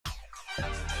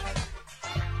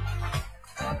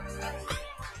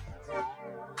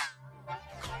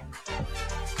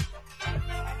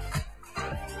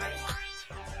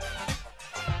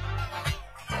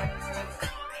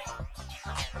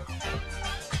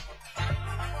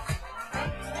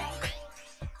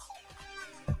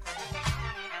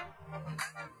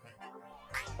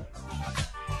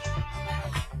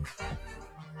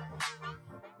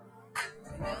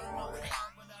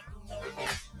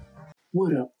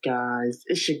What up, guys?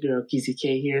 It's your girl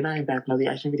KeezyKay here, and I am back with another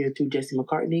reaction video to Jessie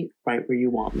McCartney, Right Where You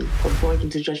Want Me. But before I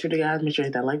get to the video, guys, make sure you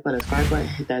hit that like button, subscribe button,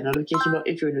 hit that notification bell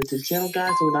if you're new to the channel,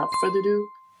 guys. So without further ado,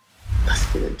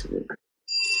 let's get into it.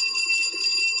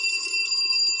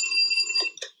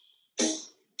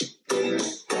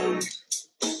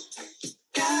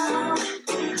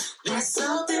 There's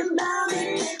something about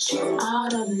it that you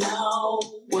ought to know.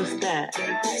 What's that?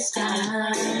 It's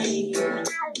time.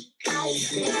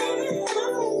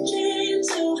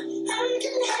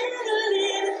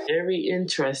 Very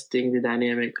interesting, the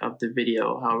dynamic of the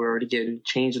video, how we're already getting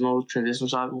changing those transition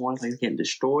shots more, like it's getting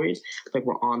destroyed, like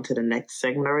we're on to the next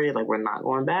segment already, like we're not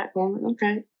going back. I'm like,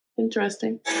 okay,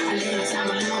 interesting. Crazy,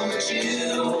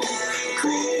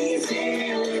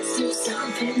 let's do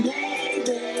something,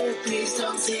 baby. Please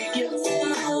don't take your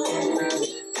phone.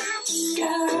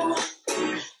 Girl,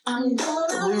 I'm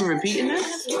gonna Are we repeating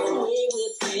this?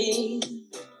 with me,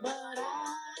 but I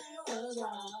was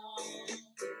wrong.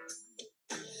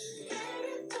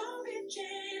 Don't be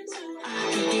gentle. I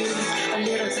could use a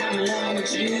little time alone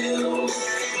with you.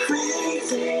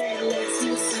 Crazy, let's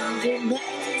do something, baby.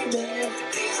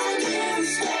 I never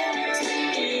expect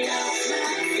me off my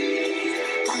feet.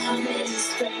 I'm in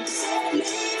space.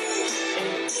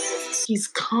 He's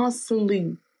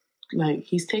constantly, like,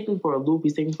 he's taking for a loop,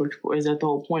 he's taking for a triple. Is that the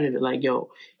whole point of it? Like, yo,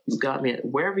 you got me at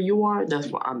wherever you are, that's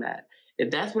where I'm at. If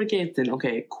that's what the case, then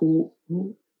okay, cool. Okay.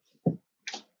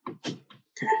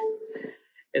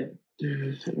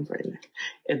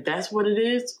 If that's what it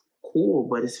is, cool,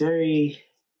 but it's very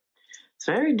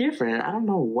different. I don't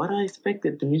know what I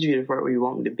expected the music video for Where You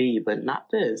Want Me to be, but not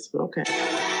this, but okay.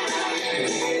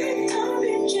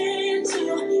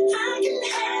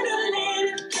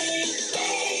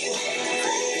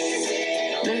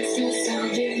 Let's do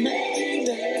something, baby.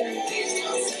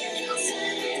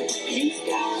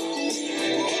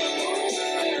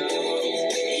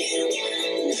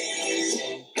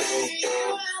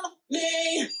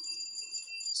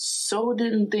 So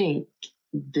didn't think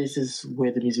this is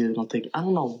where the music was gonna take. I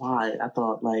don't know why. I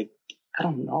thought, like, I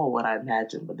don't know what I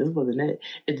imagined, but this wasn't it.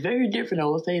 It's very different, I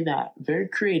will say that. Very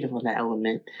creative on that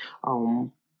element.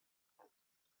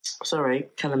 Sorry,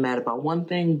 kind of mad about one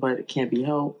thing, but it can't be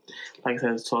helped. Like I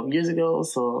said, it's 12 years ago,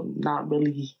 so I'm not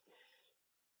really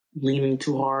leaning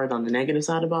too hard on the negative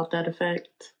side about that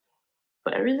effect.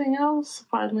 But everything else,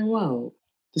 surprisingly well.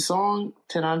 The song,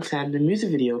 10 out of 10. The music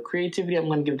video, creativity, I'm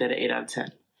going to give that an 8 out of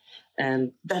 10.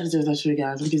 And that is it. That's you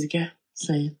guys. I'm KeezyKay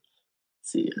saying,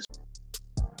 see ya.